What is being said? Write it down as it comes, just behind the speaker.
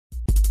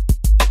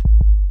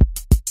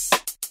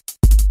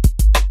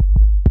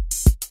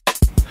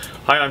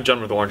Hi, I'm John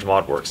with Orange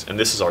ModWorks, and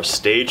this is our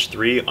Stage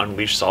 3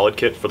 Unleashed Solid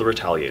Kit for the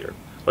Retaliator.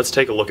 Let's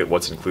take a look at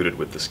what's included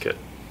with this kit.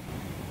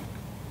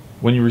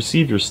 When you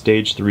receive your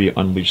Stage 3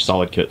 Unleashed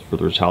Solid Kit for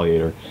the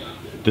Retaliator,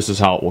 this is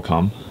how it will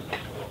come.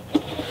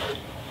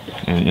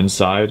 And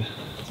inside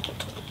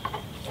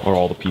are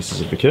all the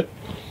pieces of the kit.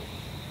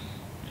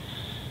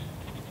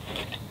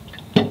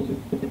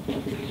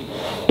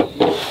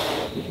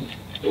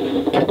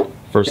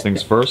 First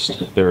things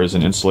first, there is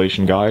an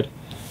installation guide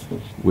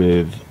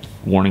with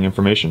warning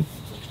information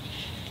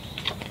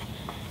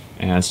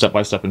and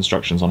step-by-step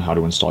instructions on how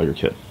to install your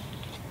kit.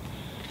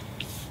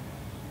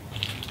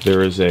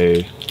 There is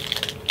a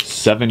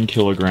 7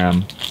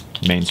 kilogram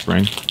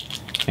mainspring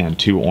and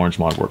 2 Orange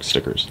ModWorks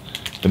stickers.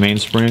 The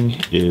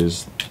mainspring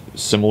is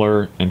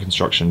similar in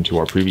construction to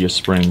our previous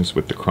springs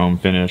with the chrome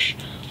finish,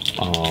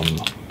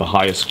 the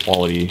highest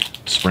quality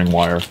spring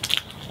wire,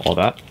 all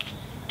that.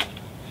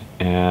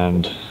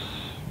 And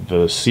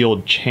the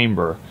sealed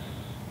chamber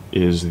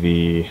is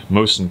the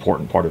most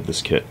important part of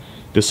this kit.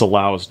 This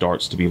allows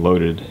darts to be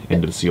loaded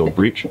into the sealed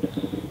breech,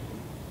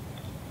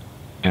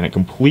 and it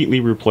completely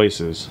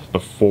replaces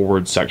the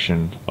forward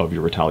section of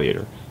your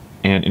Retaliator,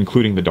 and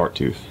including the dart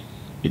tooth.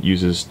 It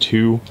uses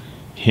 2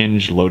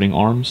 hinge loading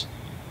arms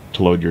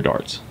to load your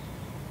darts.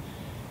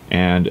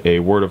 And a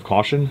word of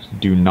caution,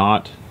 do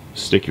not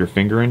stick your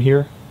finger in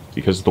here,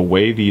 because the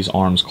way these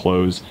arms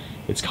close,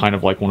 it's kind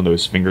of like one of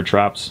those finger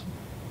traps,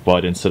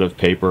 but instead of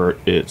paper,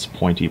 it's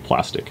pointy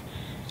plastic,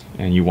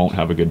 and you won't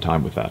have a good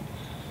time with that.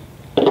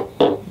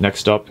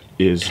 Next up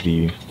is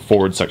the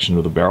forward section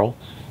of the barrel.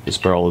 This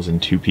barrel is in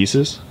 2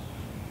 pieces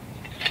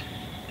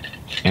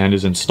and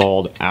is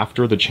installed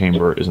after the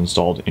chamber is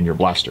installed in your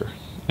blaster,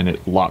 and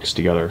it locks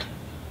together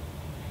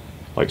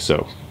like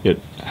so. It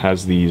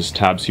has these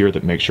tabs here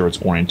that make sure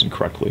it's oriented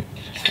correctly,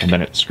 and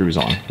then it screws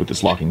on with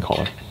this locking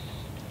collar.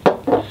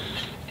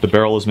 The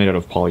barrel is made out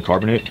of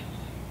polycarbonate,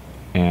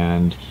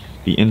 and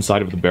the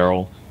inside of the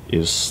barrel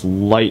is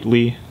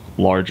slightly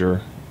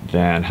larger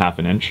than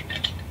 1/2 inch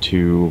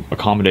to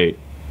accommodate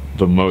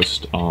the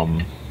most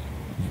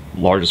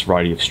largest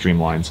variety of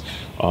streamlines.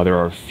 There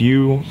are a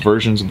few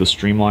versions of the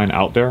streamline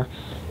out there,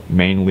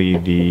 mainly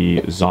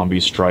the Zombie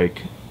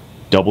Strike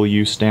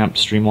W stamped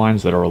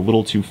streamlines that are a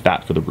little too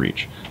fat for the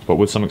breech, but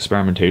with some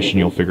experimentation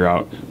you'll figure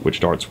out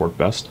which darts work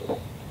best.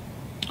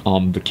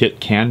 The kit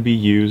can be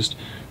used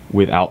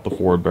without the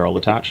forward barrel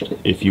attached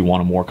if you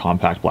want a more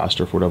compact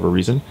blaster for whatever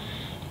reason,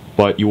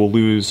 but you will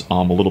lose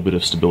a little bit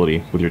of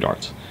stability with your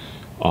darts.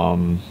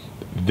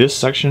 This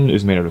section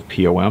is made out of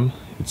POM.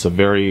 It's a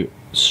very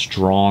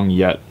strong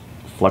yet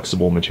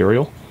flexible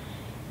material,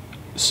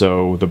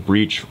 so the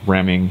breech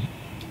ramming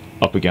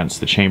up against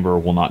the chamber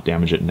will not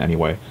damage it in any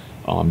way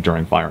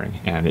during firing,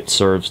 and it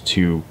serves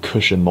to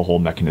cushion the whole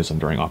mechanism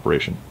during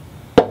operation.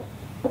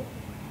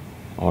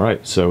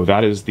 Alright, so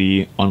that is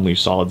the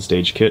Unleashed Solid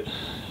Stage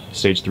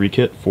 3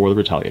 kit for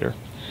the Retaliator.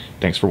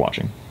 Thanks for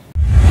watching.